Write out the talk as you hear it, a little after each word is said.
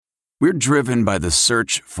We're driven by the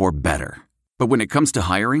search for better. But when it comes to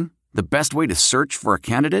hiring, the best way to search for a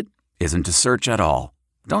candidate isn't to search at all.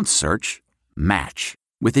 Don't search. Match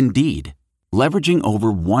with Indeed. Leveraging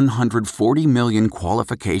over 140 million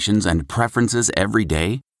qualifications and preferences every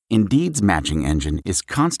day, Indeed's matching engine is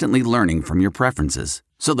constantly learning from your preferences.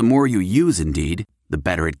 So the more you use Indeed, the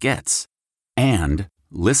better it gets. And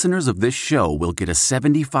listeners of this show will get a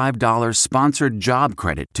 $75 sponsored job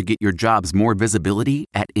credit to get your jobs more visibility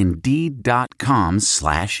at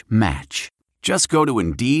Indeed.com/match. Just go to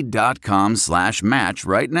Indeed.com/match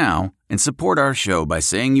right now and support our show by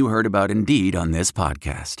saying you heard about Indeed on this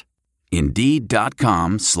podcast.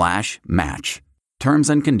 Indeed.com/match. Terms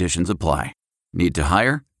and conditions apply. Need to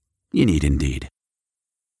hire? You need Indeed.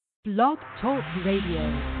 Blog Talk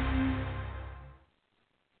Radio.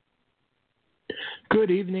 Good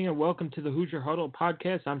evening and welcome to the Hoosier Huddle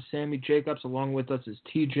podcast. I'm Sammy Jacobs. Along with us is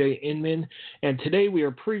TJ Inman. And today we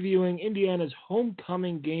are previewing Indiana's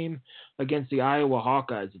homecoming game against the Iowa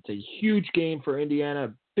Hawkeyes. It's a huge game for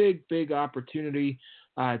Indiana. Big opportunity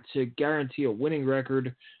to guarantee a winning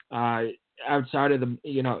record outside of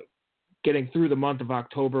getting through the month of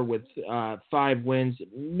October with 5 wins.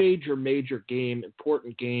 Major game,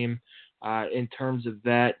 important game in terms of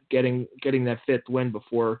that, getting that 5th win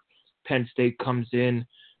before Penn State comes in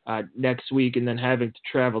next week, and then having to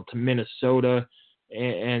travel to Minnesota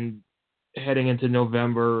and heading into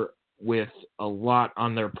November with a lot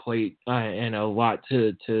on their plate and a lot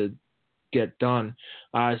to get done.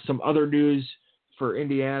 Some other news for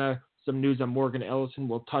Indiana, some news on Morgan Ellison.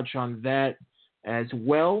 We'll touch on that as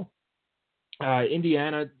well.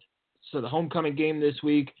 Indiana, so the homecoming game this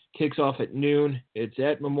week kicks off at noon. It's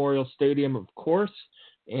at Memorial Stadium, of course,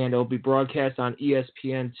 and it'll be broadcast on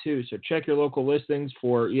ESPN2. So check your local listings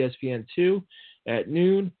for ESPN2 at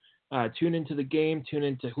noon. Tune into the game. Tune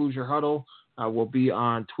into Hoosier Huddle. We'll be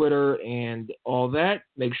on Twitter and all that.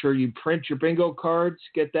 Make sure you print your bingo cards.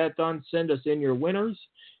 Get that done. Send us in your winners,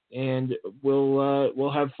 and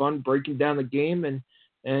we'll have fun breaking down the game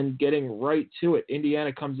and getting right to it.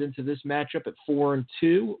 Indiana comes into this matchup at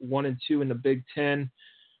 4-2, 1-2 in the Big Ten.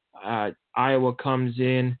 Iowa comes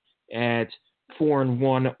in at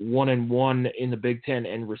 4-1, 1-1 in the Big Ten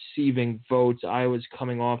and receiving votes. Iowa's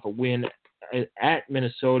coming off a win at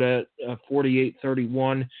Minnesota,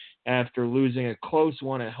 48-31, after losing a close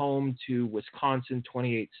one at home to Wisconsin,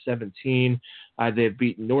 28-17. They've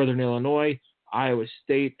beaten Northern Illinois, Iowa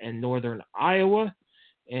State, and Northern Iowa.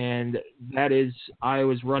 And that is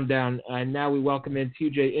Iowa's rundown. And now we welcome in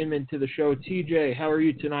TJ Inman to the show. TJ, how are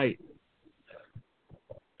you tonight?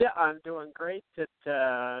 Yeah, I'm doing great.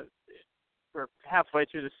 We're halfway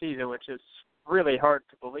through the season, which is really hard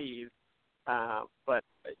to believe. But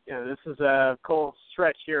this is a cool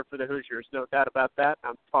stretch here for the Hoosiers, no doubt about that.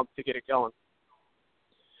 I'm pumped to get it going.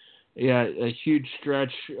 Yeah, a huge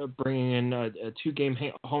stretch, bringing in a 2-game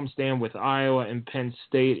homestand with Iowa and Penn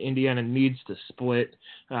State. Indiana needs to split,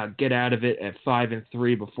 get out of it at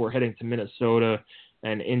 5-3 before heading to Minnesota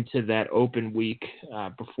and into that open week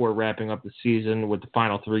before wrapping up the season with the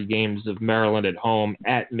final 3 games of Maryland at home,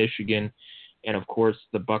 at Michigan, and, of course,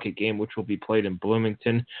 the bucket game, which will be played in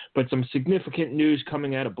Bloomington. But some significant news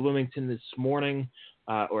coming out of Bloomington this morning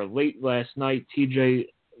or late last night. TJ,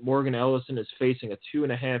 Morgan Ellison is facing a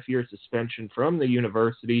 2.5-year suspension from the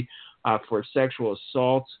university for sexual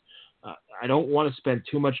assault. I don't want to spend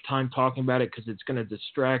too much time talking about it because it's going to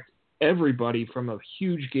distract everybody from a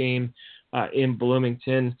huge game in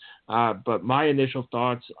Bloomington. But my initial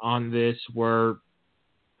thoughts on this were,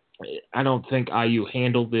 I don't think IU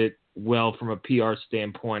handled it well from a PR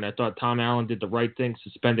standpoint. I thought Tom Allen did the right thing,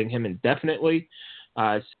 suspending him indefinitely,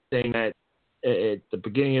 saying that at the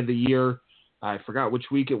beginning of the year, I forgot which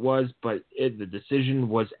week it was, but the decision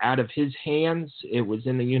was out of his hands. It was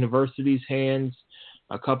in the university's hands.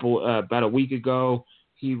 About a week ago,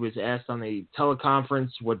 he was asked on a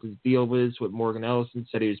teleconference what the deal was with Morgan Ellison,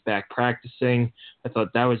 said he was back practicing. I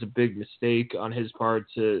thought that was a big mistake on his part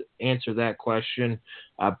to answer that question,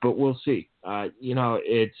 but we'll see. I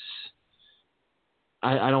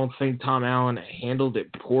don't think Tom Allen handled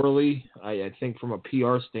it poorly. I think from a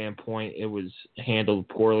PR standpoint, it was handled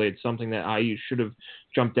poorly. It's something that IU should have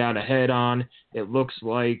jumped out ahead on. It looks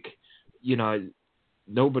like,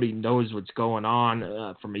 nobody knows what's going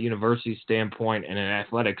on from a university standpoint and an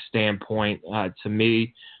athletic standpoint. To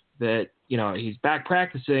me, that, he's back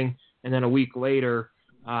practicing, and then a week later,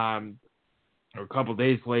 or a couple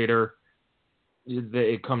days later,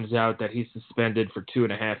 it comes out that he's suspended for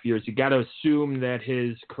 2.5 years. You got to assume that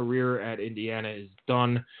his career at Indiana is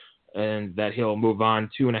done and that he'll move on.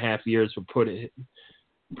 2.5 years will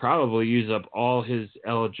probably use up all his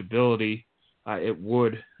eligibility it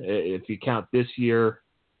would, if you count this year.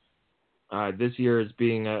 This year as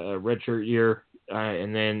being a redshirt year,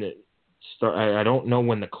 and then start. I don't know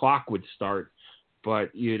when the clock would start,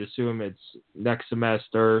 but you'd assume it's next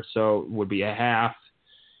semester, so it would be a half,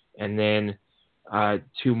 and then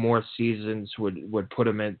 2 more seasons would put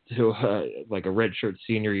him into like a redshirt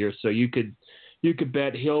senior year. So you could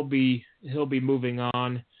bet he'll be moving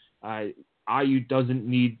on. IU doesn't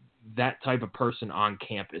need that type of person on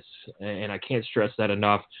campus, and I can't stress that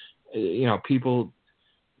enough. People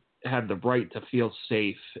have the right to feel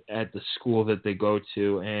safe at the school that they go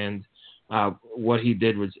to, and what he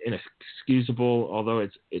did was inexcusable. Although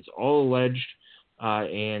it's all alleged,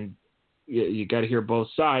 and you got to hear both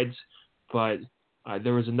sides, but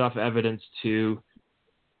there was enough evidence to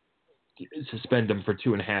suspend him for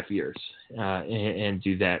 2.5 years and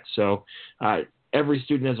do that. So every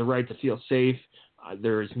student has a right to feel safe.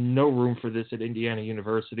 There is no room for this at Indiana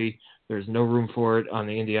University. There's no room for it on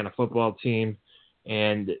the Indiana football team,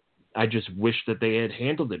 and I just wish that they had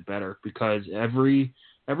handled it better, because every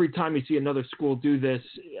time you see another school do this,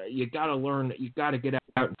 you got to learn. You got to get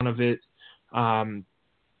out in front of it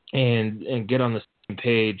and get on the same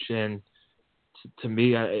page. And to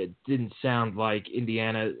me, it didn't sound like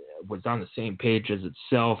Indiana was on the same page as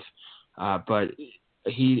itself. But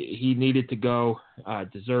he needed to go,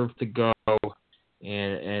 deserved to go,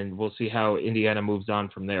 and we'll see how Indiana moves on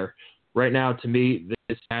from there. Right now, to me,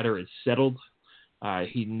 this matter is settled.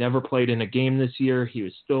 He never played in a game this year. He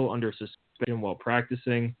was still under suspension while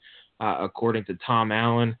practicing, according to Tom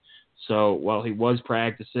Allen. So while he was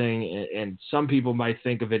practicing, and some people might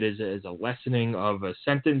think of it as a lessening of a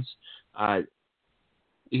sentence,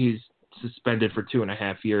 he's suspended for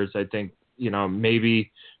 2.5 years. I think,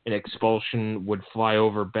 maybe an expulsion would fly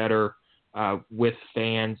over better with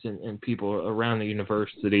fans and people around the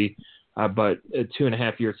university. But a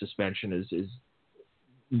 2.5 year suspension is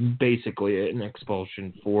basically an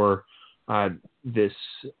expulsion for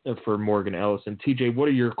for Morgan Ellis. And TJ, what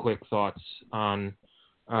are your quick thoughts on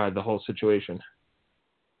the whole situation?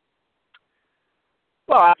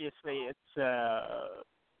 Well, obviously, it's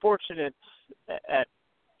fortunate at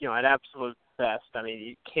absolute best. I mean,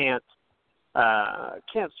 you can't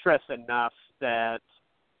stress enough that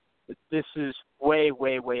this is way,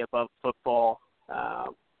 way, way above football.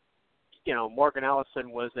 Morgan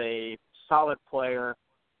Ellison was a solid player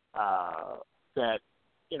that,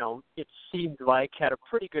 it seemed like had a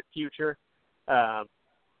pretty good future.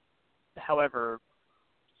 However,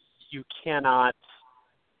 you cannot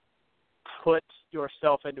put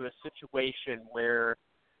yourself into a situation where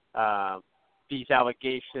these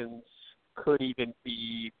allegations could even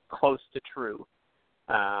be close to true.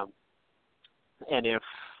 And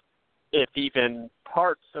if even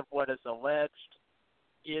parts of what is alleged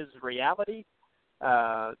is reality,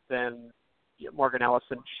 then Morgan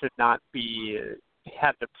Ellison should not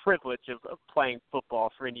have the privilege of playing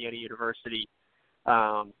football for Indiana University.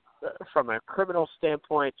 From a criminal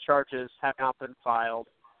standpoint, charges have not been filed.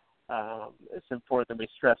 It's important that we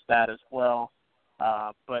stress that as well.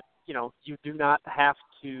 But, you do not have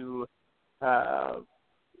to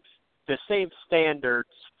the same standards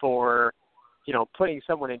for, putting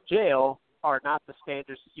someone in jail are not the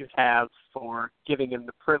standards that you have for giving them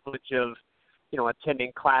the privilege of,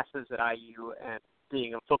 attending classes at IU and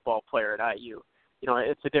being a football player at IU.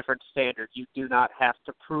 It's a different standard. You do not have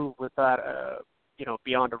to prove without,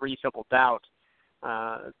 beyond a reasonable doubt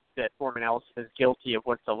that Morgan Ellison is guilty of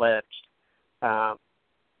what's alleged.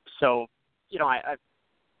 So,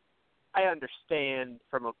 I understand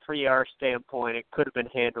from a pre-R standpoint it could have been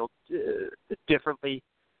handled differently.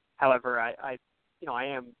 However, I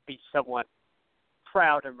am somewhat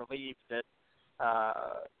proud and relieved that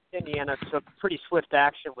Indiana took pretty swift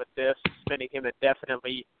action with this, suspending him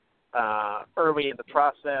indefinitely early in the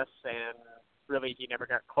process, and really he never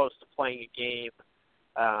got close to playing a game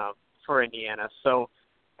for Indiana. So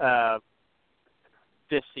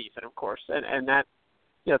this season, of course, and that,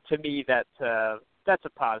 to me, that's a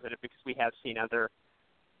positive, because we have seen other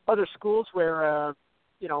schools where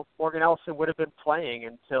Morgan Ellison would have been playing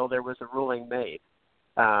until there was a ruling made,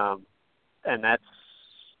 and that's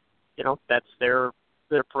their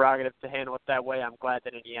prerogative to handle it that way. I'm glad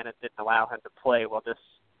that Indiana didn't allow him to play while this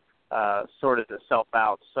sorted itself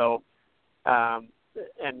out. So,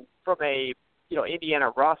 and from a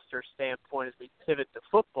Indiana roster standpoint, as we pivot to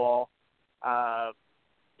football,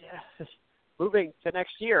 moving to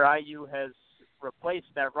next year, IU has replaced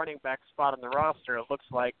that running back spot on the roster, it looks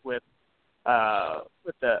like, with a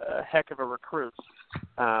heck of a recruit,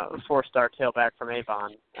 four-star tailback from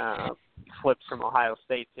Avon, flipped from Ohio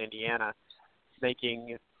State to Indiana,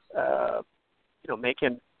 making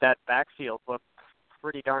that backfield look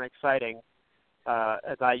pretty darn exciting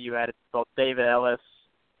as IU added both David Ellis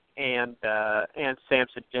and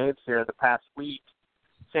Samson James here in the past week.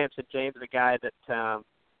 Samson James, a guy that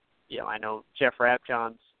I know Jeff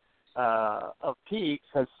Rabjohns of Peaks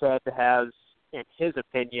has said has, in his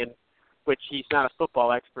opinion, which he's not a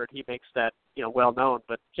football expert, he makes that well known,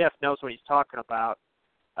 but Jeff knows what he's talking about.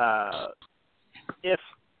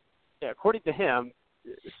 According to him,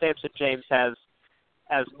 Samson James has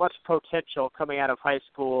as much potential coming out of high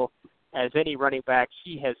school as any running back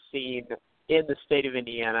he has seen in the state of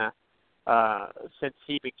Indiana since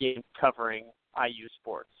he began covering IU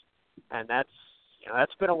sports, and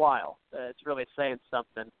that's been a while. It's really saying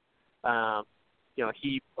something.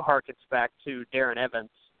 He harkens back to Darren Evans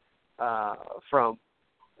from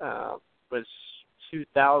was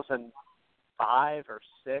 2005 or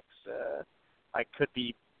 6. I could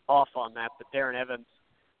be off on that, but Darren Evans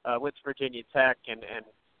went to Virginia Tech and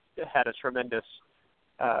had a tremendous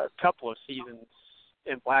couple of seasons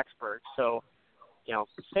in Blacksburg. So,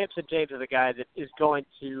 Samson James is a guy that is going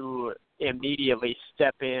to immediately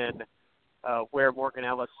step in where Morgan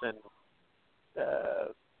Ellison,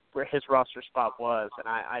 where his roster spot was, and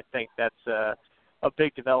I think that's a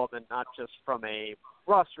big development, not just from a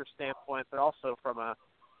roster standpoint, but also from a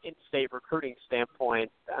in-state recruiting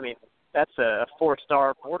standpoint. I mean, that's a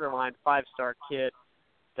 4-star, borderline 5-star kid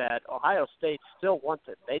that Ohio State still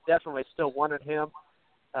wanted. They definitely still wanted him,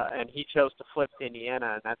 and he chose to flip to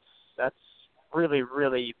Indiana, and that's really,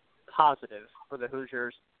 really positive for the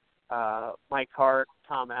Hoosiers. Mike Hart,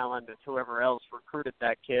 Tom Allen, and whoever else recruited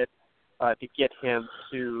that kid to get him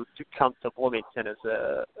to come to Bloomington is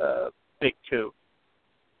a big coup.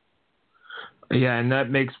 Yeah, and that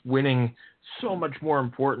makes winning so much more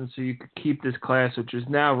important. So you could keep this class, which is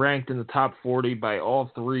now ranked in the top 40 by all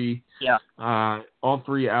three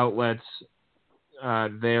outlets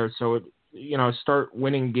there. So start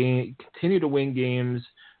winning game, continue to win games,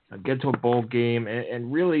 get to a bowl game,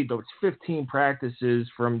 and really those 15 practices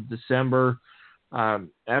from December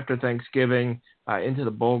after Thanksgiving into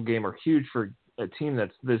the bowl game are huge for a team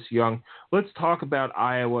that's this young. Let's talk about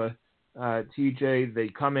Iowa, TJ. They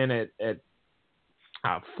come in at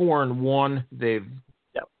 4-1. They've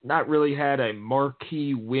not really had a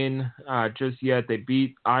marquee win just yet. They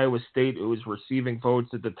beat Iowa State, who was receiving votes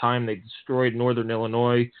at the time. They destroyed Northern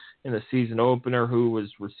Illinois in the season opener, who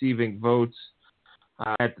was receiving votes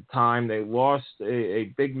at the time. They lost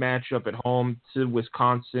a big matchup at home to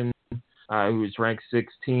Wisconsin, who was ranked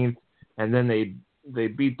 16th, and then they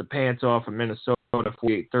beat the pants off of Minnesota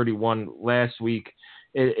 48-31 last week.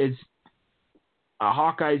 It's a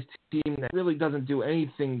Hawkeyes team that really doesn't do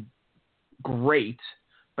anything great,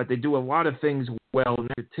 but they do a lot of things well. And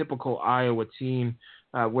they're a typical Iowa team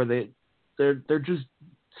where they're just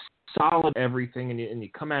solid everything, and you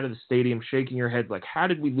come out of the stadium shaking your head like, how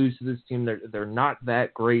did we lose to this team? They're not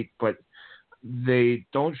that great, but they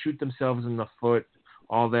don't shoot themselves in the foot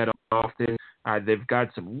all that often. They've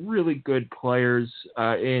got some really good players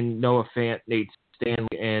in Noah Fant, Nate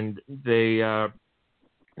Stanley, and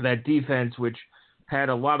that defense, which had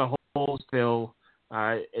a lot of holes fill,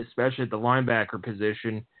 especially at the linebacker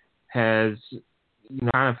position, has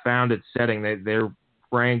kind of found its setting. They're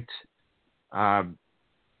ranked.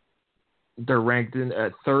 They're ranked in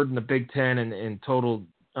third in the Big Ten in total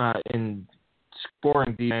in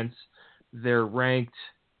scoring defense. They're ranked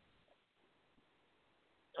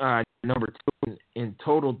number 2 in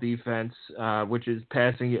total defense, which is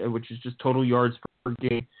passing, which is just total yards per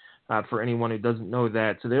game. For anyone who doesn't know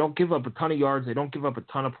that. So they don't give up a ton of yards. They don't give up a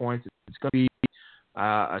ton of points. It's going to be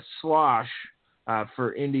a slosh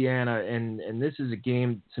for Indiana. And this is a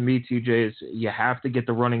game, to me, TJ, is you have to get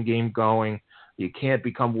the running game going. You can't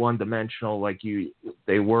become one-dimensional like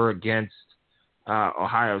they were against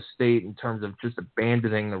Ohio State in terms of just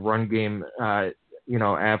abandoning the run game,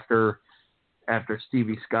 after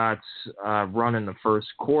Stevie Scott's run in the first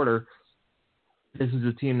quarter. This is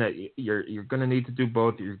a team that you're going to need to do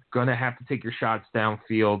both. You're going to have to take your shots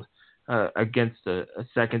downfield against a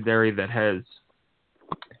secondary that has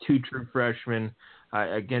 2 true freshmen,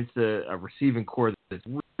 against a receiving corps that's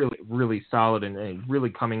really, really solid and really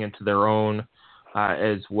coming into their own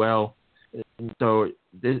as well. And so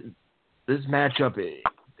this matchup,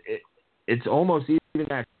 it's almost even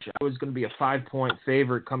match. I was going to be a 5-point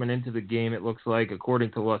favorite coming into the game, it looks like,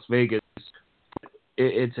 according to Las Vegas.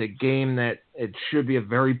 It's a game that it should be a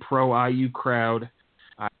very pro-IU crowd.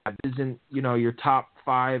 This isn't, your top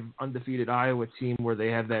 5 undefeated Iowa team where they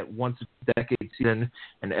have that once-a-decade season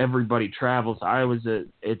and everybody travels.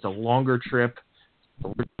 It's a longer trip.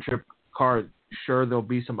 Car. Sure, there'll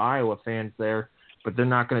be some Iowa fans there, but they're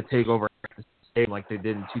not going to take over stadium like they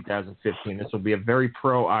did in 2015. This will be a very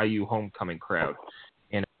pro-IU homecoming crowd.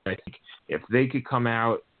 And I think if they could come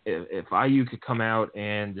out, if IU could come out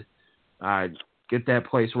and get that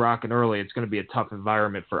place rocking early, it's going to be a tough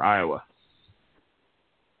environment for Iowa.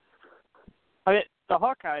 I mean, the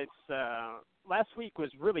Hawkeyes last week was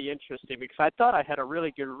really interesting because I thought I had a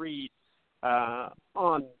really good read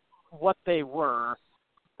on what they were.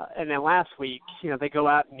 And then last week, they go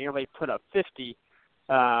out and nearly put up 50.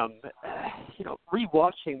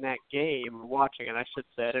 Rewatching that game, watching it, I should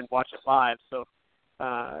say, I didn't watch it live, so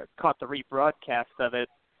caught the rebroadcast of it.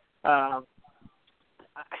 A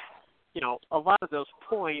lot of those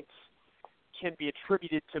points can be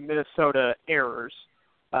attributed to Minnesota errors.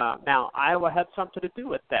 Now, Iowa had something to do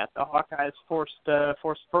with that. The Hawkeyes forced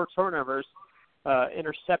 4 turnovers,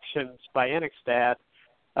 interceptions by Enigstad.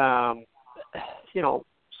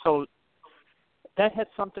 So that had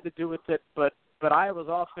something to do with it, but Iowa's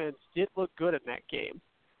offense did look good in that game.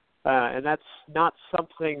 And that's not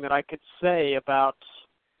something that I could say about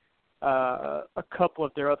a couple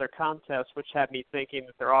of their other contests, which had me thinking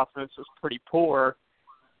that their offense was pretty poor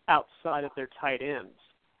outside of their tight ends.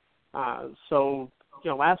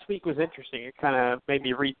 Last week was interesting. It kind of made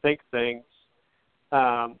me rethink things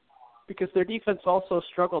because their defense also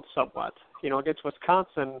struggled somewhat. Against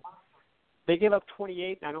Wisconsin, they gave up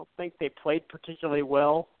 28, and I don't think they played particularly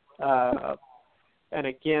well. And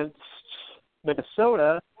against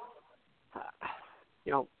Minnesota,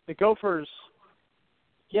 the Gophers,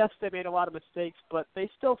 yes, they made a lot of mistakes, but they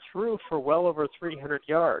still threw for well over 300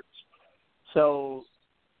 yards. So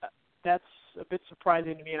that's a bit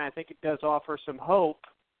surprising to me, and I think it does offer some hope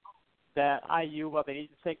that IU, while they need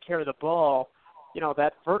to take care of the ball,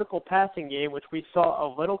 that vertical passing game, which we saw a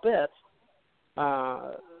little bit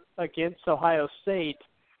against Ohio State,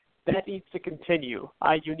 that needs to continue.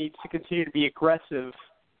 IU needs to continue to be aggressive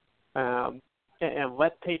and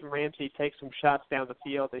let Peyton Ramsey take some shots down the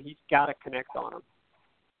field, and he's got to connect on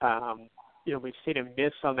them. We've seen him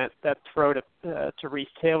miss on that throw to Reese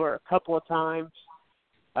Taylor a couple of times.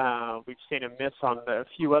 We've seen him miss on a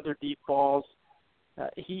few other deep balls.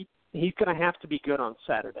 He's going to have to be good on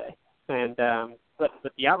Saturday, and but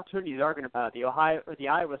the opportunities are going to the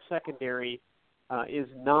Iowa secondary is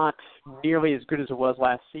not nearly as good as it was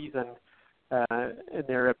last season, and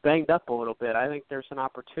they're banged up a little bit. I think there's an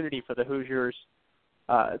opportunity for the Hoosiers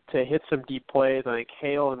to hit some deep plays. I think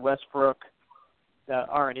Hale and Westbrook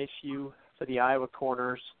are an issue for the Iowa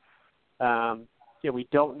corners. We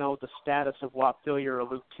don't know the status of Whop Philyor or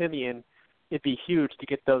Luke Timian. It'd be huge to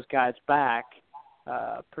get those guys back,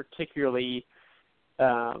 particularly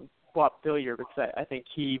Whop Philyor, because I think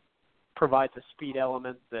he provides a speed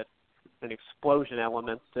element, an explosion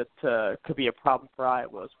element that could be a problem for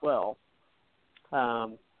Iowa as well.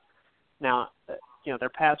 Now, their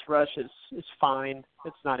pass rush is fine.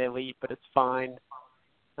 It's not elite, but it's fine.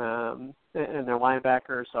 And their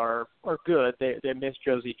linebackers are good. They miss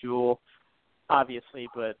Josie Jewell, obviously,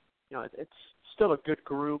 but it's still a good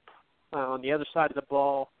group. On the other side of the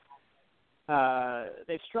ball,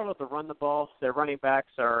 they've struggled to run the ball. Their running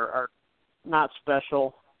backs are not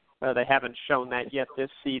special. They haven't shown that yet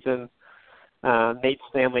this season. Nate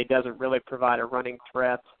Stanley doesn't really provide a running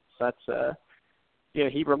threat. So that's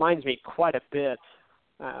he reminds me quite a bit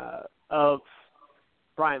of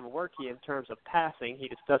Brian Lewerke in terms of passing. He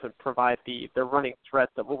just doesn't provide the running threat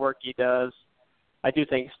that Lewerke does. I do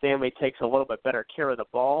think Stanley takes a little bit better care of the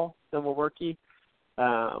ball than Lewerke.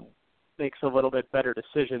 Makes a little bit better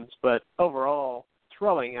decisions, but overall,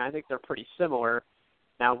 throwing, I think they're pretty similar.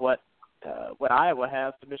 Now, what Iowa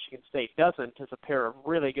has that Michigan State doesn't is a pair of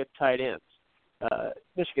really good tight ends.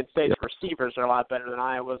 Michigan State's receivers are a lot better than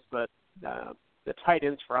Iowa's, but the tight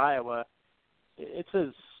ends for Iowa, it's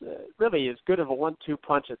really as good of a 1-2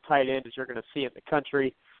 punch at tight end as you're going to see in the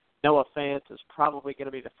country. Noah Fant is probably going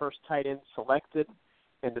to be the first tight end selected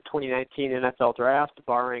in the 2019 NFL draft,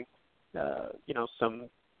 barring some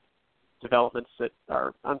developments that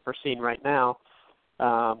are unforeseen right now.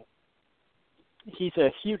 He's a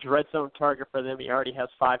huge red zone target for them. He already has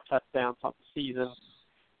 5 touchdowns on the season.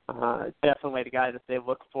 Definitely the guy that they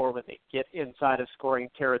look for when they get inside of scoring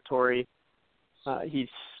territory. He's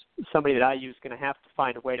somebody that IU is going to have to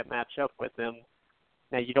find a way to match up with him.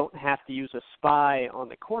 Now, you don't have to use a spy on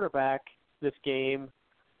the quarterback this game.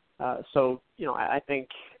 I think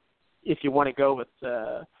if you want to go with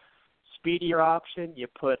the speedier option, you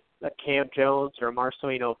put a Cam Jones or a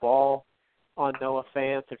Marcelino Ball on Noah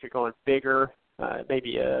Fant. If you're going bigger,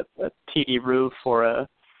 maybe a T.D. Roof or a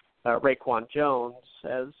Raekwon Jones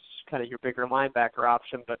as kind of your bigger linebacker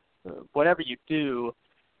option. But whatever you do,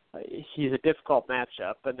 he's a difficult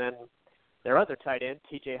matchup. And then their other tight end,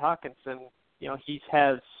 T.J. Hawkinson, he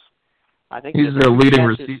has, I think he's their leading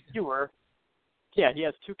receiver. Fewer. Yeah, he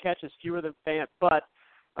has 2 catches fewer than Fant, but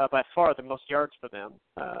by far the most yards for them.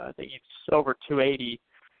 I think he's over 280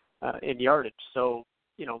 in yardage. So,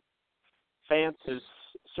 Fant is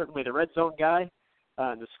certainly the red zone guy,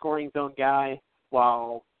 the scoring zone guy,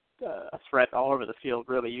 while a threat all over the field.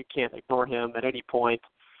 Really, you can't ignore him at any point.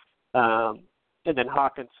 And then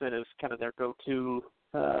Hawkinson is kind of their go-to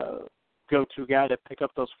guy to pick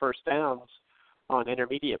up those first downs on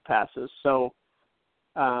intermediate passes. So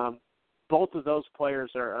both of those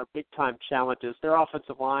players are big-time challenges. Their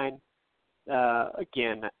offensive line,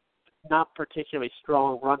 again, not particularly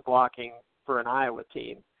strong run blocking for an Iowa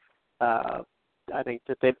team. I think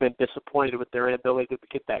that they've been disappointed with their inability to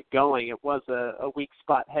get that going. It was a weak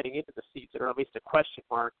spot heading into the season, or at least a question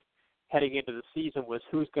mark heading into the season, was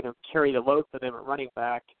who's going to carry the load for them at running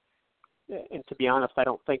back. And to be honest, I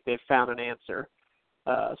don't think they've found an answer.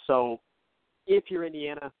 So if you're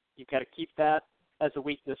Indiana, you've got to keep that as a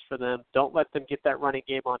weakness for them. Don't let them get that running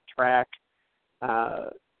game on track.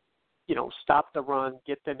 Stop the run,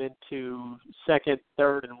 get them into second,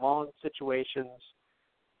 third, and long situations,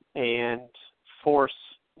 and force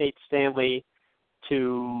Nate Stanley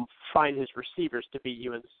to find his receivers to beat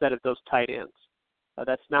you instead of those tight ends.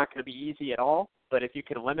 That's not going to be easy at all, but if you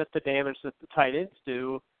can limit the damage that the tight ends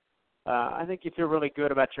do, I think you feel really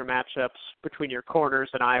good about your matchups between your corners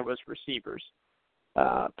and Iowa's receivers,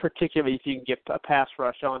 particularly if you can get a pass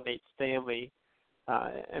rush on Nate Stanley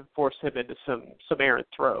and force him into some errant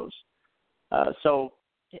throws. So,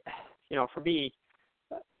 for me,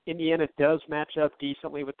 Indiana does match up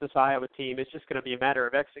decently with this Iowa team. It's just going to be a matter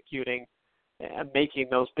of executing and making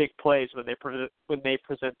those big plays when they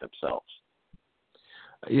present themselves.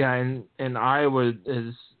 Yeah, and Iowa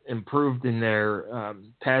has improved in their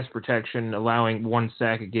pass protection, allowing 1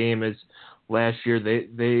 sack a game. As last year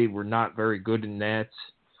they were not very good in that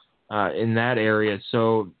area.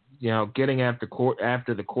 So getting after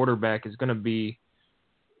the quarterback is going to be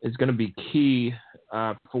key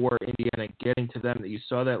for Indiana, getting to them. You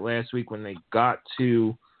saw that last week when they got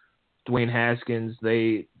to Dwayne Haskins.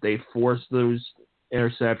 They forced those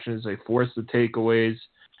interceptions. They forced the takeaways.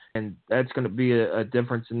 And that's going to be a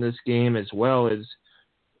difference in this game, as well as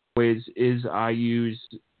is IU's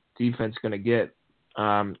defense going to get.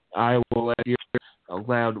 Iowa last year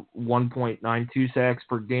allowed 1.92 sacks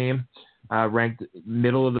per game, ranked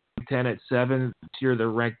middle of the Big Ten at 7. This year they're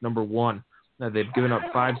ranked number 1. They've given up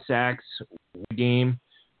 5 sacks a game,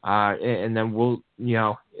 and then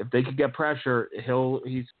if they could get pressure,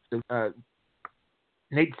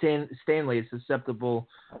 Nate Stanley is susceptible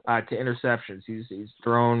to interceptions. He's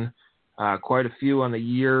thrown quite a few on the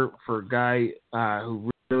year for a guy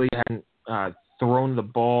who really hadn't thrown the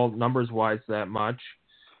ball numbers-wise that much.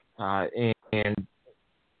 And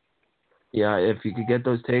if you could get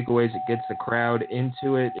those takeaways, it gets the crowd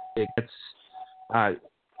into it. It gets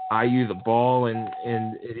IU the ball, and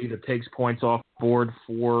it either takes points off the board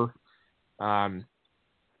for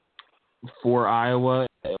Iowa,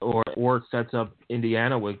 or sets up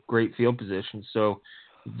Indiana with great field position. So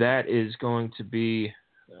that is going to be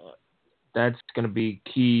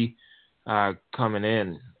key coming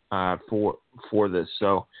in for this.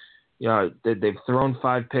 So they've thrown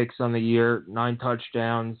 5 picks on the year, 9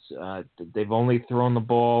 touchdowns. They've only thrown the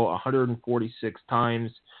ball 146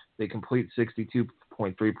 times. They complete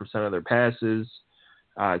 62.3% of their passes.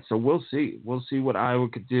 So we'll see what Iowa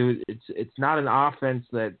could do. It's not an offense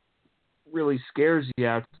that really scares you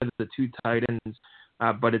outside of the 2 tight ends,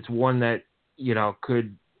 but it's one that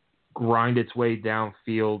could grind its way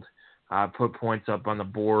downfield, put points up on the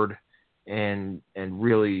board, and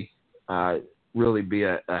really be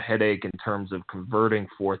a headache in terms of converting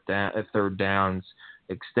third downs,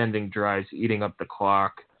 extending drives, eating up the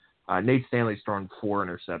clock. Nate Stanley's thrown 4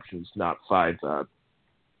 interceptions, not 5.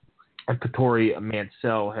 And Pettori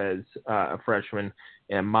Mansell has a freshman,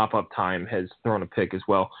 and Mop Up Time has thrown a pick as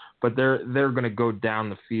well. But they're going to go down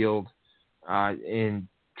the field and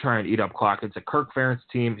try and eat up clock. It's a Kirk Ferentz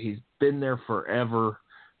team. He's been there forever.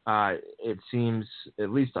 It seems, at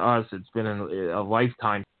least to us, it's been a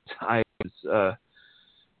lifetime since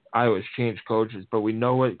Iowa's changed coaches. But we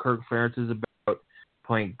know what Kirk Ferentz is about: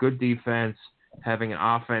 playing good defense, having an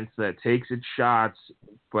offense that takes its shots,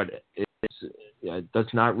 but it does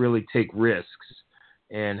not really take risks,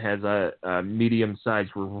 and has a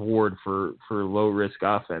medium-sized reward for low-risk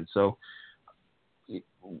offense. So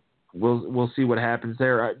we'll see what happens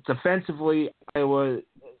there. Defensively, Iowa,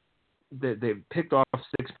 they've picked off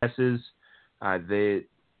 6 passes.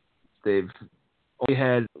 They've only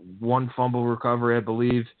had 1 fumble recovery, I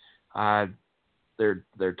believe.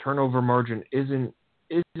 Their turnover margin isn't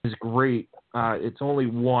as great it's only a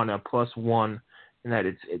 +1, in that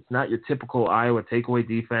it's not your typical Iowa takeaway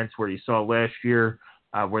defense where you saw last year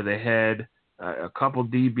where they had a couple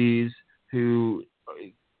DBs who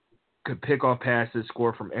could pick off passes,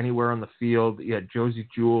 score from anywhere on the field. You had Josie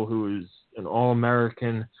Jewell, who is an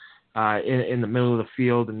All-American in the middle of the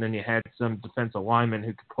field, and then you had some defensive linemen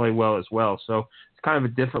who could play well as well. So it's kind of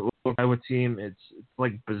a different look Iowa team. It's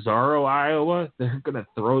like bizarro Iowa. They're going to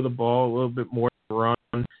throw the ball a little bit more than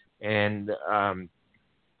run, and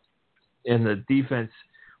the defense,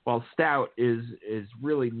 while stout, is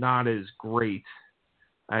really not as great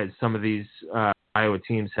as some of these Iowa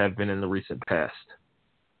teams have been in the recent past.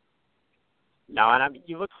 No, and I mean,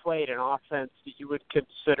 you look Slade, an offense that you would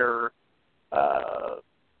consider,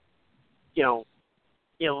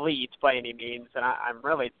 elite by any means, and I'm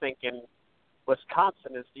really thinking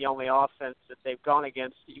Wisconsin is the only offense that they've gone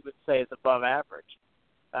against that you would say is above average.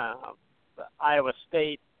 Iowa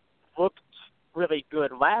State looked really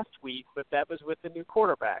good last week, but that was with the new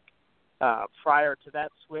quarterback. Prior to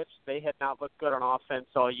that switch, they had not looked good on offense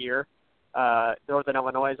all year. Northern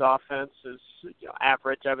Illinois' offense is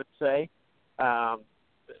average, I would say. And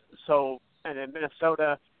in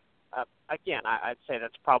Minnesota, again, I'd say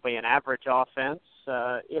that's probably an average offense,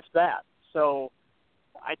 if that. So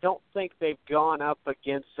I don't think they've gone up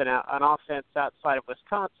against an offense outside of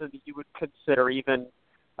Wisconsin that you would consider even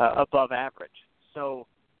above average. So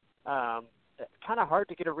kind of hard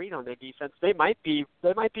to get a read on their defense. They might be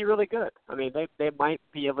really good. I mean, they might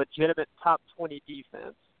be a legitimate top 20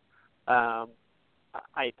 defense. I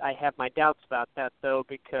have my doubts about that though,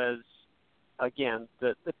 because again,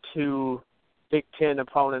 the two Big Ten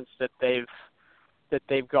opponents that they've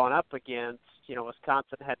gone up against,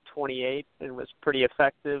 Wisconsin had 28 and was pretty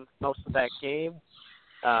effective most of that game,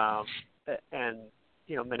 and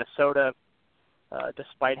Minnesota,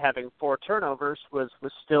 despite having 4 turnovers, was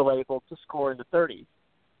still able to score in the 30s.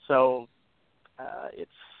 So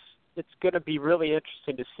it's going to be really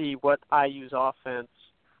interesting to see what IU's offense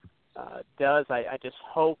does. I just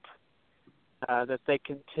hope that they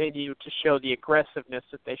continue to show the aggressiveness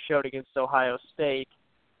that they showed against Ohio State.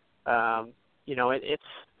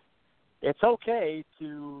 It's okay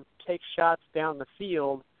to take shots down the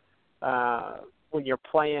field when you're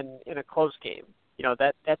playing in a close game.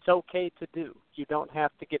 That's okay to do. You don't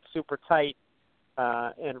have to get super tight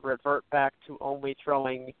and revert back to only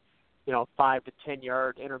throwing 5 to 10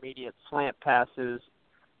 yard intermediate slant passes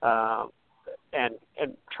and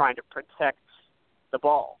trying to protect the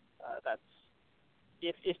ball. That's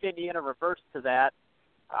if Indiana reverts to that,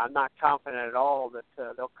 I'm not confident at all that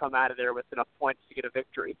they'll come out of there with enough points to get a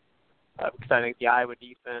victory, because I think the Iowa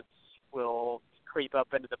defense will creep up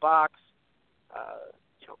into the box,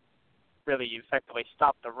 really effectively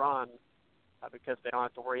stop the run because they don't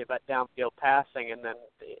have to worry about downfield passing, and then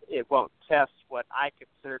it won't test what I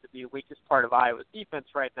consider to be the weakest part of Iowa's defense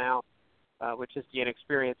right now, which is the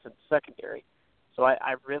inexperience in the secondary. So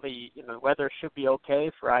I really, the weather should be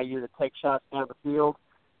okay for IU to take shots down the field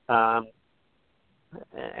and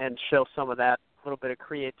show some of that little bit of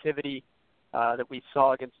creativity that we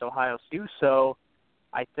saw against Ohio State. So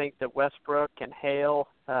I think that Westbrook and Hale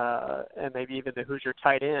and maybe even the Hoosier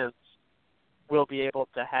tight ends will be able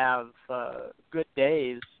to have good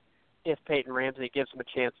days if Peyton Ramsey gives them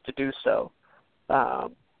a chance to do so.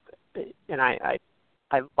 And I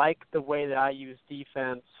like the way that IU's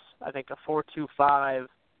defense, I think a 4-2-5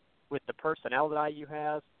 with the personnel that IU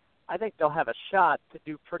has, I think they'll have a shot to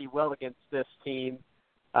do pretty well against this team.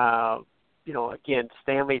 Again,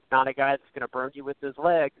 Stanley's not a guy that's going to burn you with his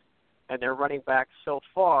legs, and their running backs so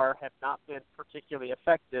far have not been particularly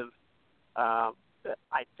effective. I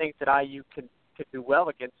think that IU can do well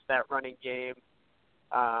against that running game.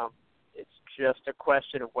 It's just a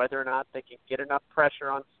question of whether or not they can get enough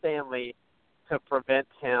pressure on Stanley to prevent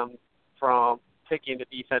him from picking the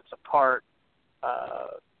defense apart,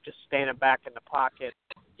 just standing back in the pocket.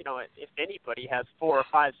 If anybody has 4 or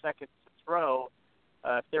 5 seconds to throw,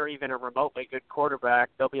 if they're even a remotely good quarterback,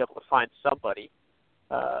 they'll be able to find somebody.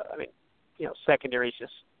 Secondaries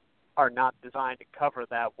just are not designed to cover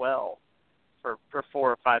that well for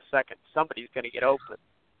 4 or 5 seconds. Somebody's going to get open.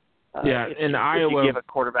 If you give a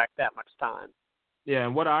quarterback that much time. Yeah,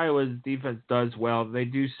 and what Iowa's defense does well, they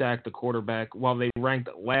do sack the quarterback. While they ranked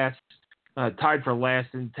last, tied for last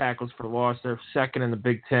in tackles for loss, they're second in the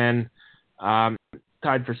Big Ten.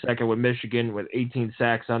 Tied for second with Michigan with 18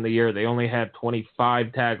 sacks on the year. They only have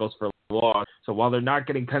 25 tackles for loss. So while they're not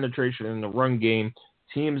getting penetration in the run game,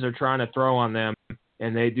 teams are trying to throw on them,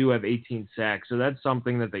 and they do have 18 sacks. So that's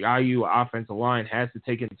something that the IU offensive line has to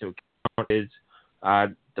take into account, is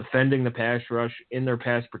defending the pass rush in their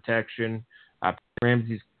pass protection.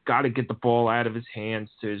 Ramsey's got to get the ball out of his hands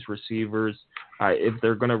to his receivers. If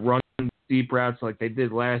they're going to run deep routes like they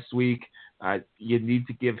did last week, you need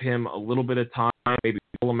to give him a little bit of time, maybe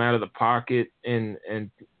pull him out of the pocket and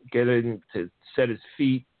get him to set his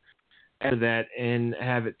feet out of that and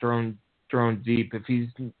have it thrown deep. If he's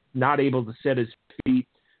not able to set his feet,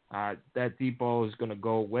 that deep ball is going to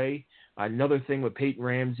go away. Another thing with Peyton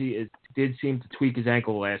Ramsey is he did seem to tweak his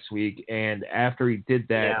ankle last week, and after he did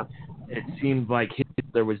that, it seemed like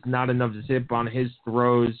there was not enough zip on his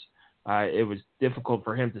throws. It was difficult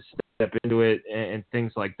for him to step into it and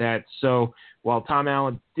things like that. So while Tom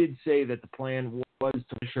Allen did say that the plan was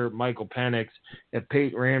to insure Michael Penix, if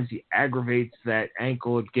Peyton Ramsey aggravates that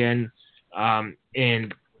ankle again, and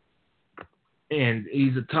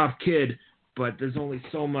he's a tough kid, but there's only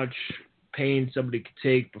so much pain somebody could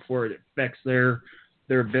take before it affects their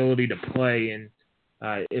ability to play. And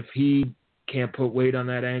if he can't put weight on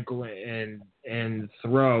that ankle and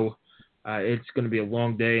throw, it's going to be a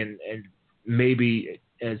long day. And maybe,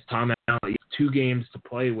 as Tom Allen, you have 2 games to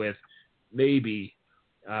play with, maybe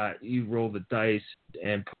you roll the dice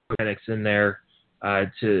and put Penix in there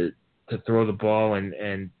to throw the ball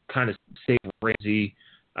and kind of save Ramsey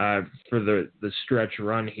for the stretch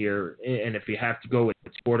run here. And if you have to go with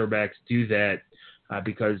quarterbacks, do that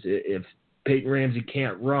because if Peyton Ramsey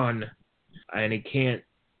can't run and he can't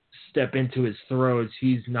step into his throws,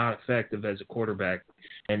 he's not effective as a quarterback.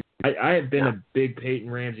 And I have been a big Peyton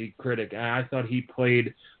Ramsey critic. I thought he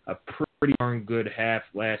played a pretty darn good half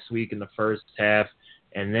last week in the first half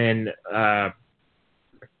and then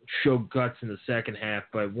showed guts in the second half.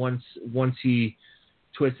 But once he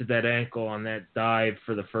twisted that ankle on that dive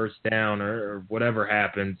for the first down or whatever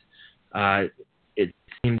happened, it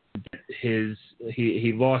seemed that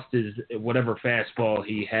he lost his whatever fastball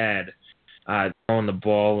he had throwing the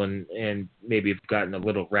ball and maybe have gotten a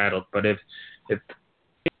little rattled. But if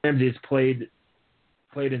Ramsey has played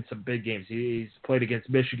in some big games, he's played against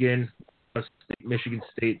Michigan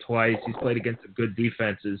State twice. He's played against some good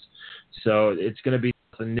defenses, so it's going to be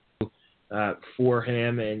something new for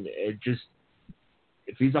him. And it just,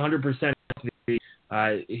 if he's 100% healthy,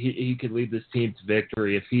 he could lead this team to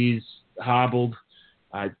victory. If he's hobbled,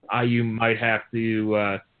 IU might have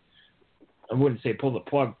to, I wouldn't say pull the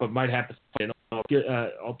plug, but might have to find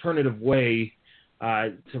an alternative way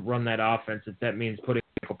to run that offense. If that means putting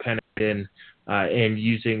Michael Penix in and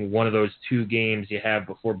using one of those 2 games you have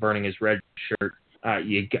before burning his red shirt,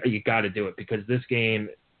 you got to do it because this game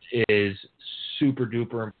is super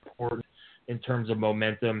duper important in terms of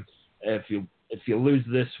momentum. If you lose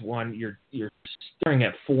this one, you're starting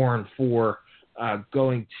at 4-4,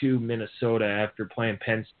 going to Minnesota after playing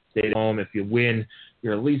Penn State at home. If you win,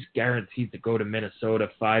 you're at least guaranteed to go to Minnesota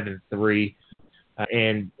 5-3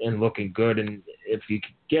 and looking good. And if you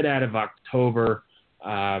could get out of October,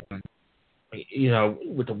 with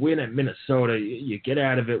the win at Minnesota, you get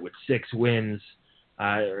out of it with 6 wins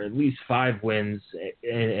or at least 5 wins,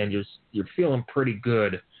 and you're feeling pretty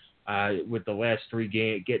good. With the last 3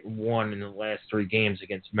 games, getting 1 in the last 3 games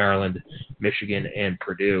against Maryland, Michigan, and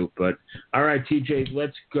Purdue. But all right, TJ,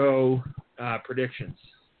 let's go predictions.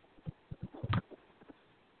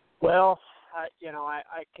 Well,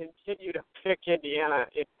 I continue to pick Indiana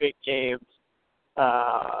in big games,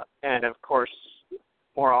 and of course,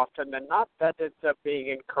 more often than not, that ends up being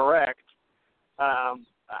incorrect. I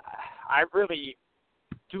really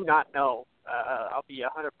do not know. I'll be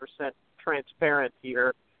 100% transparent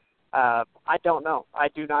here. I don't know. I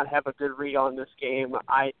do not have a good read on this game.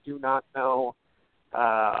 I do not know.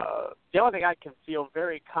 The only thing I can feel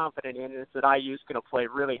very confident in is that IU is going to play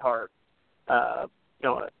really hard.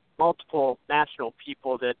 Multiple national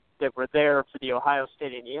people that were there for the Ohio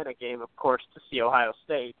State-Indiana game, of course, to see Ohio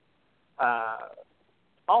State,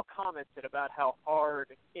 all commented about how hard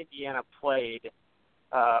Indiana played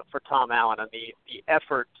for Tom Allen and the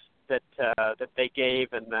effort that they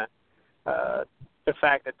gave and the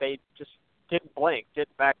fact that they just didn't blink,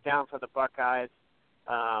 didn't back down for the Buckeyes,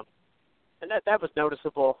 and that was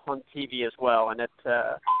noticeable on TV as well, and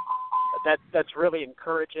that's really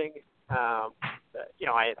encouraging.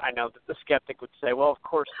 I know that the skeptic would say, well, of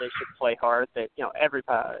course they should play hard. That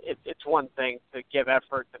it's one thing to give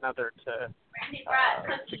effort, another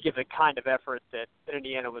to give the kind of effort that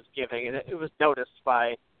Indiana was giving, and it was noticed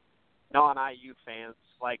by non-IU fans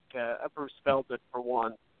like Bruce Feldman, for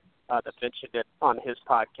one, that mentioned it on his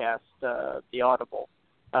podcast, The Audible.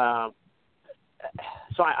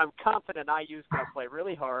 So I'm confident IU's going to play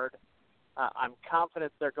really hard. I'm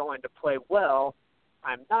confident they're going to play well.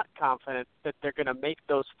 I'm not confident that they're going to make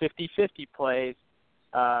those 50-50 plays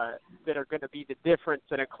that are going to be the difference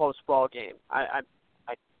in a close ball game. I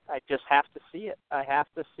I just have to see it. I have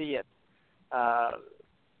to see it.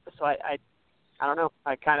 So I don't know.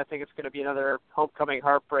 I kind of think it's going to be another homecoming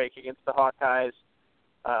heartbreak against the Hawkeyes.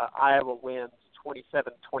 Iowa wins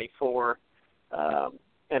 27-24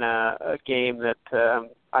 in a game that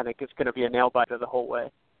I think is going to be a nail-biter the whole way.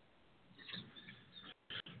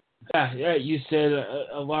 Yeah, you said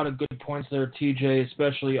a lot of good points there, TJ,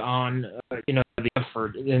 especially on the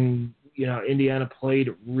effort. And Indiana played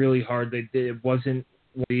really hard. It wasn't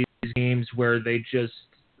one of these games where they just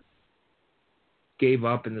gave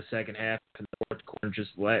up in the second half in the fourth quarter and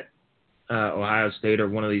just let Ohio State or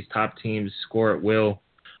one of these top teams score at will.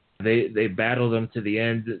 They battled them to the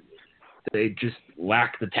end. They just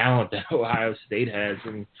lack the talent that Ohio State has,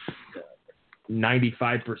 and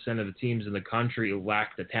 95% of the teams in the country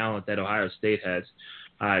lack the talent that Ohio State has.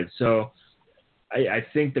 So I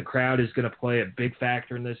think the crowd is going to play a big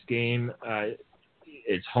factor in this game.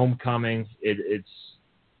 It's homecoming. It's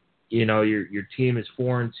your team is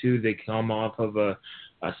 4-2. They come off of a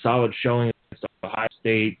solid showing against Ohio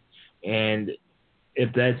State, and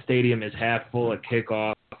if that stadium is half full at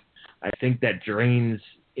kickoff, I think that drains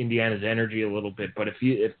Indiana's energy a little bit. But if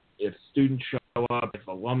students show up, if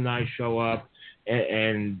alumni show up,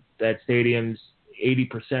 and that stadium's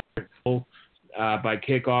 80% full by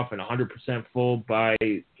kickoff and 100% full by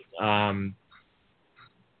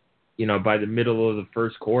by the middle of the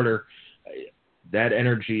first quarter, that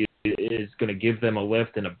energy is going to give them a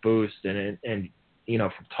lift and a boost. And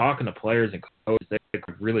from talking to players and coaches, it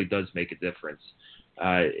really does make a difference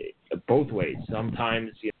both ways. Sometimes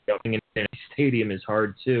being in a stadium is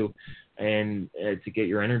hard too, and to get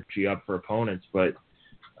your energy up for opponents, but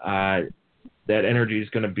that energy is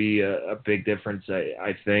going to be a big difference,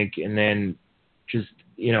 I think. And then just,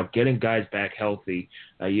 getting guys back healthy.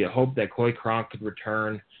 You hope that Coy Cronk could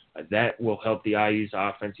return. That will help the IU's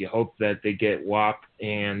offense. You hope that they get Wap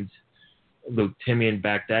and Luke Timian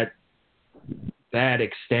back. That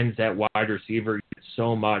extends that wide receiver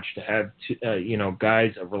so much to have,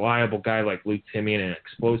 guys, a reliable guy like Luke Timian and an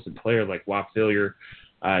explosive player like Wap Fillier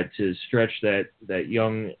to stretch that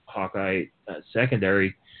young Hawkeye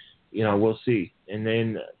secondary. We'll see. And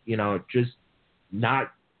then, just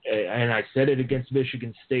not, and I said it against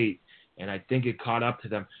Michigan State, and I think it caught up to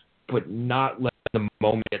them, but not let the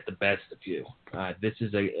moment get the best of you. This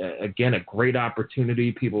is, again, a great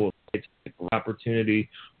opportunity. People will say it's a great opportunity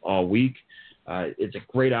all week. It's a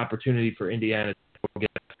great opportunity for Indiana to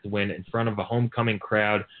win in front of a homecoming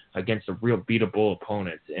crowd against a real beatable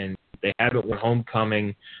opponent. And they haven't won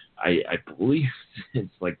homecoming, I believe, since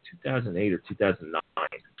like 2008 or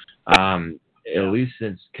 2009. At least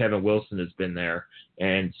since Kevin Wilson has been there.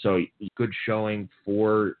 And so good showing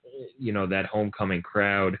for, that homecoming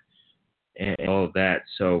crowd and all of that.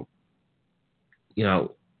 So,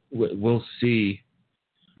 we'll see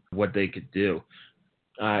what they could do.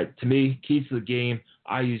 To me, keys to the game,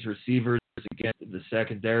 IU's receivers against the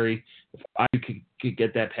secondary. If IU could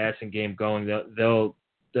get that passing game going, they'll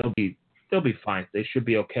be fine. They should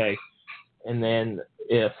be okay. And then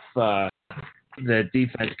if the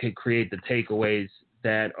defense could create the takeaways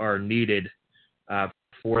that are needed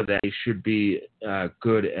for that, they should be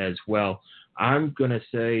good as well. I'm going to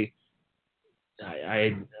say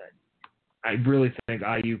I really think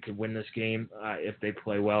IU could win this game if they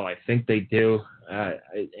play well. I think they do.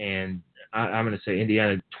 And I'm going to say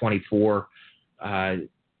Indiana 24,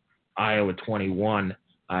 Iowa 21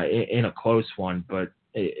 in a close one. But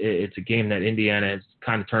it's a game that Indiana has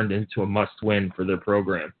kind of turned into a must-win for their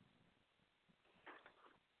program.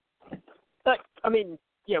 I mean,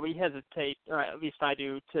 yeah, we hesitate, or at least I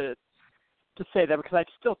do, to say that because I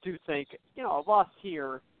still do think, a loss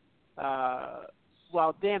here,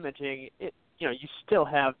 while damaging, you still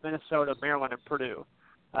have Minnesota, Maryland, and Purdue,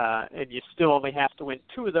 and you still only have to win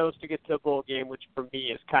 2 of those to get to a bowl game, which for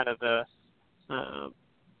me is kind of the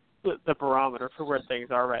barometer for where things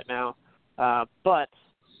are right now. But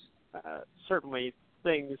certainly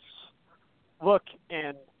things look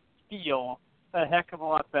and feel a heck of a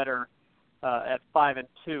lot better at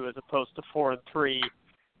 5-2 as opposed to 4-3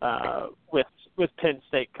 with Penn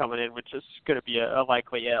State coming in, which is going to be a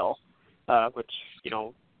likely L, which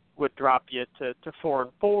would drop you to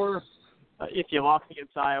 4-4 if you lost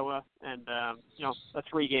against Iowa, and a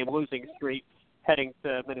 3-game losing streak heading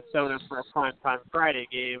to Minnesota for a primetime Friday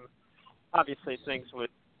game. Obviously, things would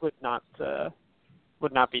not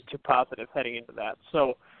be too positive heading into that.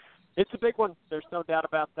 So it's a big one. There's no doubt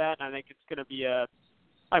about that, and I think it's going to be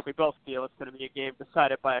like we both feel, it's going to be a game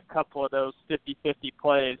decided by a couple of those 50-50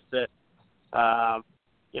 plays that,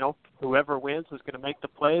 whoever wins is going to make the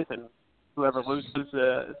plays, and whoever loses is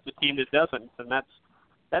the team that doesn't. And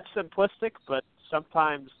that's simplistic, but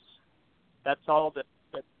sometimes that's all that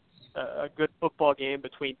a good football game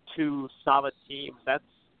between two solid teams.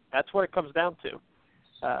 That's what it comes down to.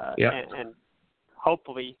 And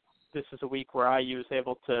hopefully this is a week where IU is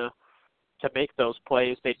able to make those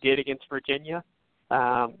plays. They did against Virginia,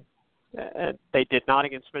 and they did not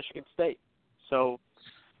against Michigan State. So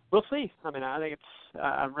we'll see. I mean, I think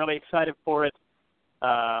I'm really excited for it,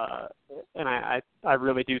 and I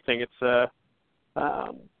really do think it's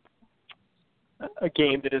a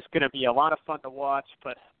game that is going to be a lot of fun to watch,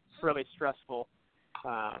 but really stressful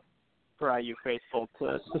for IU faithful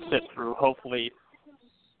to sit through. Hopefully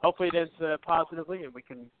it ends positively, and we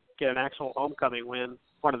can get an actual homecoming win.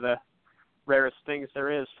 One of the rarest things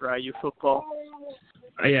there is for IU football.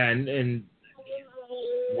 Yeah, and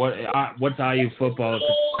what's IU football if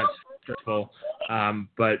it's not stressful?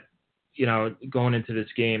 But going into this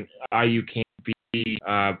game, IU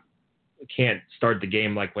can't start the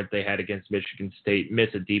game like what they had against Michigan State, miss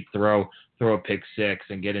a deep throw a pick six,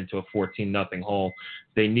 and get into a 14-0 hole.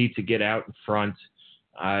 They need to get out in front,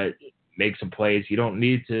 make some plays. You don't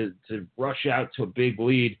need to rush out to a big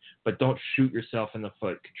lead, but don't shoot yourself in the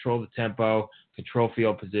foot. Control the tempo, control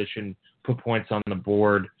field position, put points on the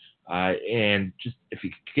board, and just if you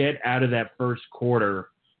get out of that first quarter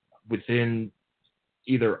within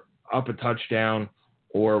either up a touchdown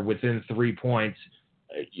or within 3 points,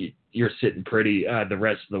 you're sitting pretty the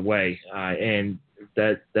rest of the way. And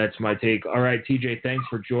that's my take. All right, TJ, thanks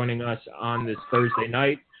for joining us on this Thursday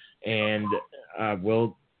night, and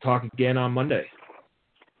we'll talk again on Monday.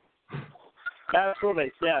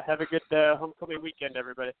 Absolutely. Yeah, have a good homecoming weekend,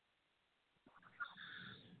 everybody.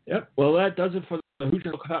 Yep. Well, that does it for the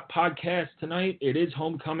Hoosier podcast tonight. It is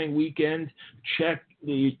homecoming weekend. Check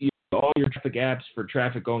all your traffic apps for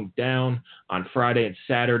traffic going down on Friday and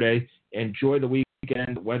Saturday. Enjoy the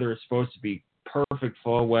weekend. The weather is supposed to be perfect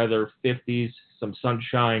fall weather, 50s, some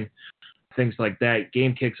sunshine, things like that.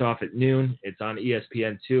 Game kicks off at noon. It's on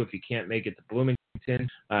ESPN2 if you can't make it to Bloomington.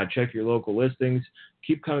 Check your local listings.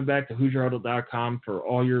 Keep coming back to HoosierHuddle.com for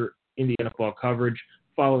all your Indiana football coverage.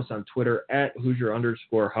 Follow us on Twitter at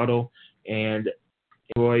Hoosier_Huddle, and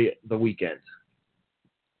enjoy the weekend.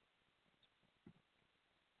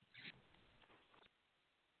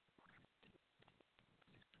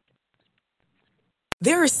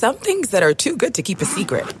 There are some things that are too good to keep a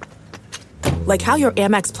secret. Like how your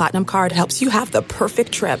Amex Platinum card helps you have the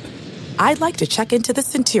perfect trip. I'd like to check into the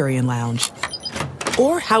Centurion Lounge.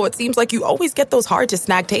 Or how it seems like you always get those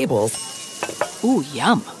hard-to-snag tables. Ooh,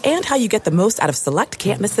 yum. And how you get the most out of select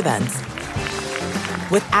can't-miss events.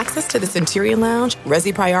 With access to the Centurion Lounge,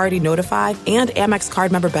 Resi Priority Notified, and Amex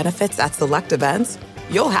card member benefits at select events,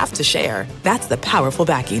 you'll have to share. That's the powerful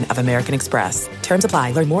backing of American Express. Terms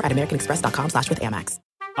apply. Learn more at americanexpress.com/withAmex.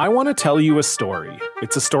 I want to tell you a story.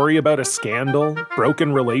 It's a story about a scandal,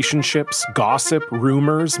 broken relationships, gossip,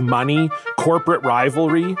 rumors, money, corporate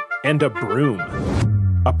rivalry, and a broom.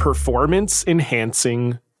 A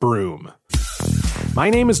performance-enhancing broom. My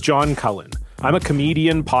name is John Cullen. I'm a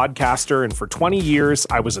comedian, podcaster, and for 20 years,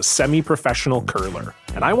 I was a semi-professional curler.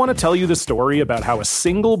 And I want to tell you the story about how a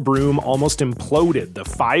single broom almost imploded the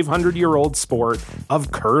 500-year-old sport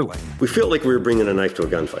of curling. We felt like we were bringing a knife to a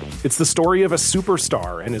gunfight. It's the story of a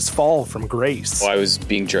superstar and his fall from grace. I was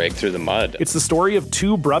being dragged through the mud. It's the story of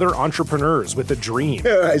two brother entrepreneurs with a dream.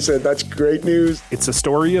 I said, that's great news. It's a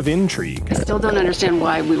story of intrigue. I still don't understand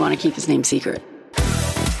why we want to keep his name secret.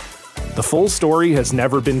 The full story has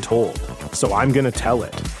never been told, so I'm going to tell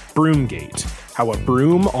it. Broomgate, how a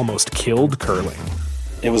broom almost killed curling.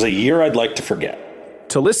 It was a year I'd like to forget.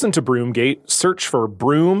 To listen to Broomgate, search for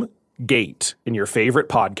Broomgate in your favorite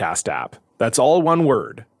podcast app. That's all one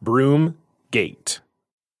word, Broomgate.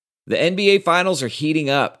 The NBA Finals are heating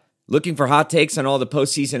up. Looking for hot takes on all the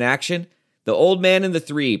postseason action? The Old Man and the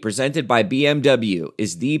Three, presented by BMW,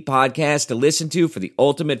 is the podcast to listen to for the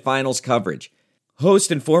ultimate finals coverage.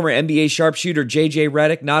 Host and former NBA sharpshooter JJ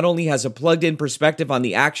Redick not only has a plugged-in perspective on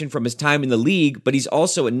the action from his time in the league, but he's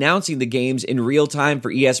also announcing the games in real time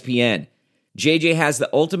for ESPN. JJ has the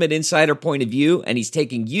ultimate insider point of view, and he's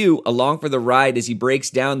taking you along for the ride as he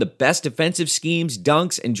breaks down the best defensive schemes,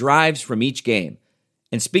 dunks, and drives from each game.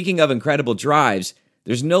 And speaking of incredible drives,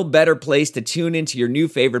 there's no better place to tune into your new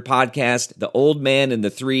favorite podcast, The Old Man and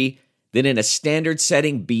the Three, than in a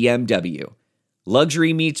standard-setting BMW.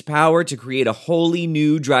 Luxury meets power to create a wholly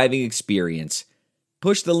new driving experience.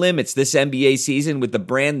 Push the limits this NBA season with the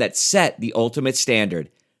brand that set the ultimate standard.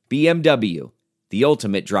 BMW, the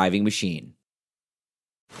ultimate driving machine.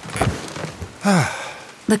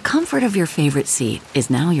 The comfort of your favorite seat is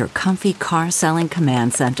now your comfy car selling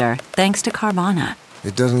command center, thanks to Carvana.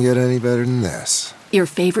 It doesn't get any better than this. Your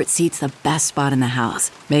favorite seat's the best spot in the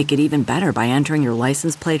house. Make it even better by entering your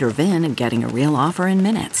license plate or VIN and getting a real offer in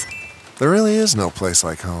minutes. There really is no place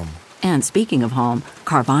like home. And speaking of home,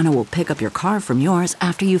 Carvana will pick up your car from yours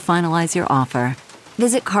after you finalize your offer.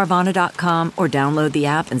 Visit Carvana.com or download the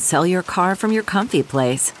app and sell your car from your comfy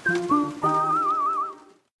place.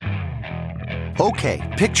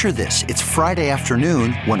 Okay, picture this. It's Friday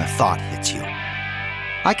afternoon when a thought hits you.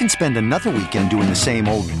 I can spend another weekend doing the same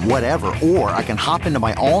old whatever, or I can hop into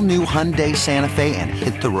my all-new Hyundai Santa Fe and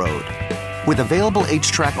hit the road. With available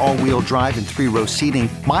H-Track all-wheel drive and 3-row seating,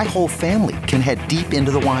 my whole family can head deep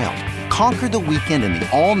into the wild. Conquer the weekend in the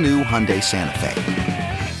all-new Hyundai Santa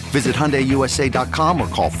Fe. Visit HyundaiUSA.com or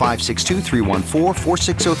call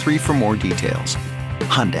 562-314-4603 for more details.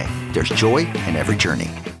 Hyundai, there's joy in every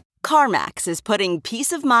journey. CarMax is putting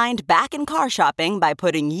peace of mind back in car shopping by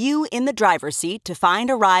putting you in the driver's seat to find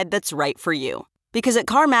a ride that's right for you. Because at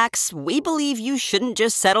CarMax, we believe you shouldn't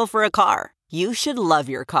just settle for a car. You should love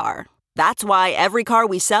your car. That's why every car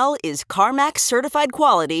we sell is CarMax certified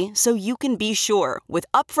quality, so you can be sure with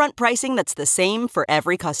upfront pricing that's the same for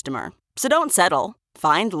every customer. So don't settle.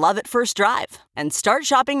 Find love at first drive and start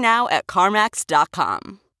shopping now at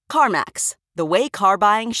CarMax.com. CarMax, the way car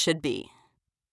buying should be.